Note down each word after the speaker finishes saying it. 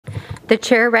The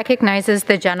chair recognizes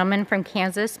the gentleman from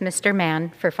Kansas, Mr. Mann,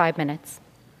 for 5 minutes.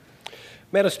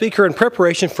 Madam Speaker, in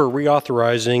preparation for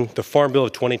reauthorizing the Farm Bill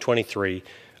of 2023,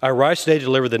 I rise today to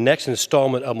deliver the next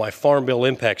installment of my Farm Bill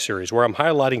Impact Series, where I'm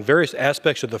highlighting various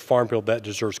aspects of the Farm Bill that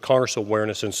deserves Congress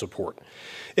awareness and support.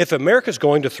 If America is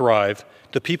going to thrive,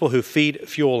 the people who feed,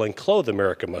 fuel, and clothe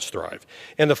America must thrive.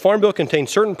 And the Farm Bill contains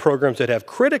certain programs that have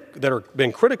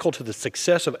been critical to the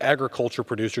success of agriculture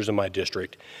producers in my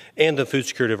district and the food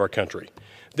security of our country.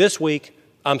 This week,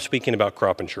 I'm speaking about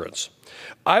crop insurance.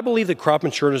 I believe that crop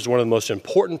insurance is one of the most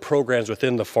important programs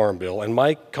within the Farm Bill, and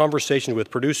my conversations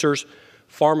with producers,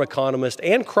 farm economists,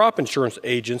 and crop insurance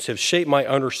agents have shaped my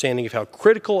understanding of how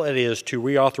critical it is to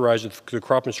reauthorize the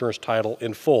crop insurance title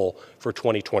in full for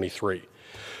 2023.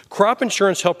 Crop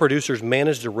insurance helps producers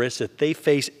manage the risks that they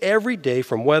face every day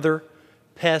from weather,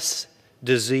 pests,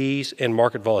 disease, and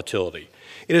market volatility.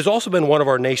 It has also been one of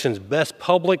our nation's best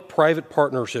public-private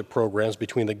partnership programs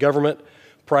between the government,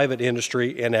 private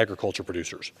industry, and agriculture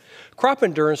producers. Crop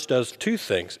insurance does two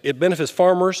things. It benefits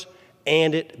farmers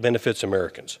and it benefits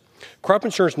Americans. Crop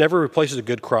insurance never replaces a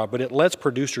good crop, but it lets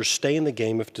producers stay in the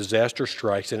game if disaster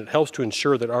strikes, and it helps to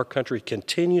ensure that our country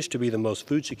continues to be the most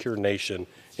food-secure nation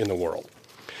in the world.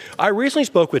 I recently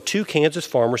spoke with 2 Kansas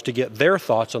farmers to get their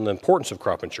thoughts on the importance of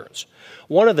crop insurance.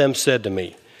 One of them said to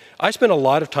me, "I spend a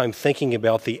lot of time thinking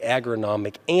about the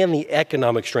agronomic and the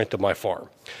economic strength of my farm.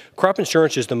 Crop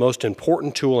insurance is the most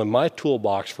important tool in my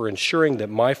toolbox for ensuring that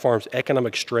my farm's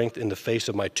economic strength in the face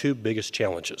of my 2 biggest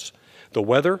challenges, the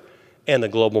weather and the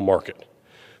global market.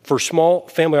 For small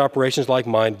family operations like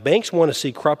mine, banks want to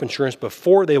see crop insurance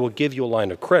before they will give you a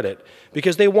line of credit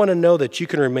because they want to know that you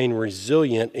can remain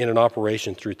resilient in an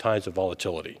operation through times of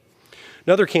volatility."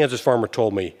 Another Kansas farmer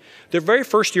told me, "The very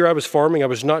first year I was farming, I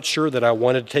was not sure that I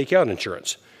wanted to take out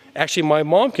insurance. Actually, my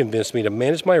mom convinced me to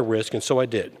manage my risk, and so I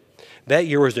did. That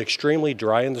year was extremely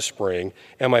dry in the spring,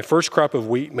 and my first crop of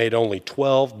wheat made only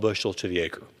 12 bushels to the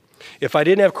acre. If I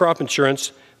didn't have crop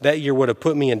insurance, that year would have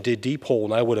put me in a deep hole,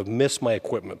 and I would have missed my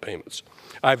equipment payments.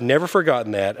 I've never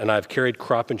forgotten that, and I've carried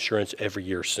crop insurance every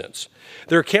year since."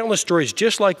 There are countless stories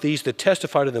just like these that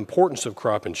testify to the importance of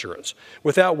crop insurance,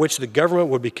 without which the government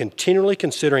would be continually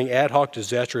considering ad hoc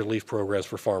disaster relief programs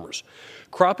for farmers.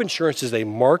 Crop insurance is a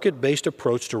market-based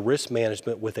approach to risk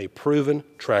management with a proven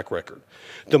track record.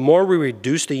 The more we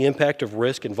reduce the impact of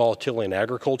risk and volatility in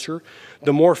agriculture,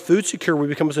 the more food secure we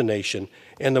become as a nation,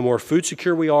 and the more food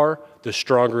secure we are, the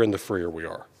stronger and the freer we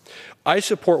are. I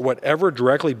support whatever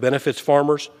directly benefits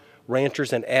farmers,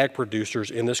 ranchers, and ag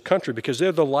producers in this country because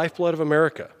they're the lifeblood of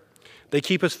America. They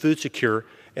keep us food secure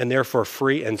and therefore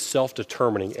free and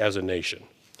self-determining as a nation.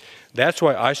 That's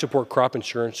why I support crop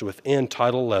insurance within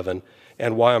Title 11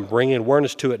 and why I'm bringing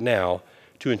awareness to it now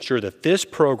to ensure that this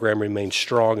program remains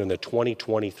strong in the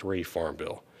 2023 Farm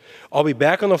Bill. I'll be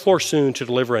back on the floor soon to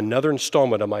deliver another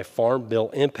installment of my Farm Bill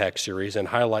Impact Series and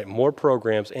highlight more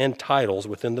programs and titles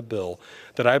within the bill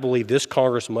that I believe this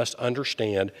Congress must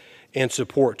understand and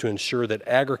support to ensure that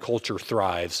agriculture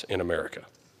thrives in America.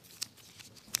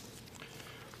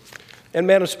 And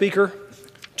Madam Speaker,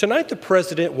 tonight the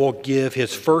President will give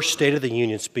his first State of the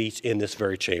Union speech in this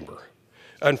very chamber.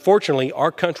 Unfortunately,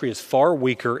 our country is far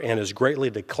weaker and has greatly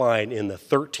declined in the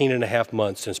 13 and a half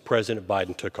months since President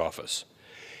Biden took office.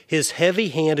 His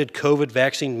heavy-handed COVID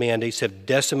vaccine mandates have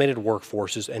decimated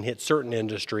workforces and hit certain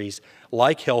industries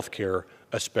like healthcare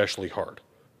especially hard.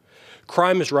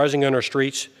 Crime is rising on our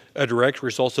streets, a direct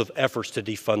result of efforts to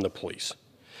defund the police.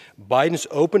 Biden's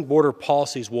open border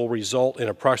policies will result in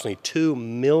approximately 2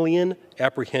 million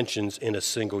apprehensions in a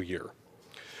single year.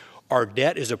 Our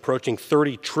debt is approaching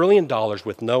 $30 trillion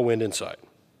with no end in sight.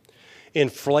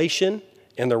 Inflation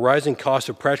and the rising cost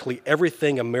of practically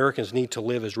everything Americans need to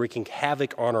live is wreaking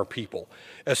havoc on our people,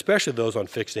 especially those on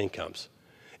fixed incomes.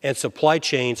 And supply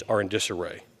chains are in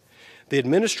disarray. The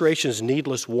administration's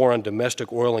needless war on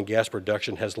domestic oil and gas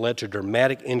production has led to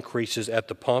dramatic increases at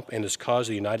the pump and has caused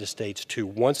the United States to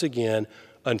once again,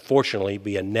 unfortunately,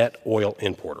 be a net oil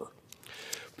importer.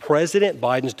 President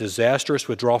Biden's disastrous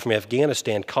withdrawal from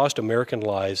Afghanistan cost American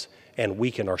lives and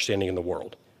weakened our standing in the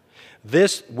world.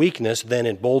 This weakness then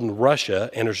emboldened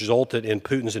Russia and has resulted in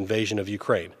Putin's invasion of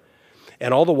Ukraine.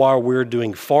 And all the while, we're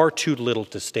doing far too little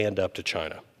to stand up to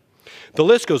China. The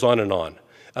list goes on and on.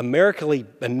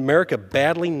 America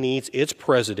badly needs its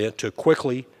president to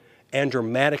quickly and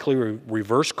dramatically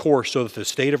reverse course so that the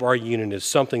state of our union is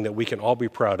something that we can all be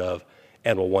proud of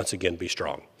and will once again be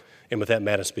strong. And with that,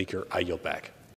 Madam Speaker, I yield back.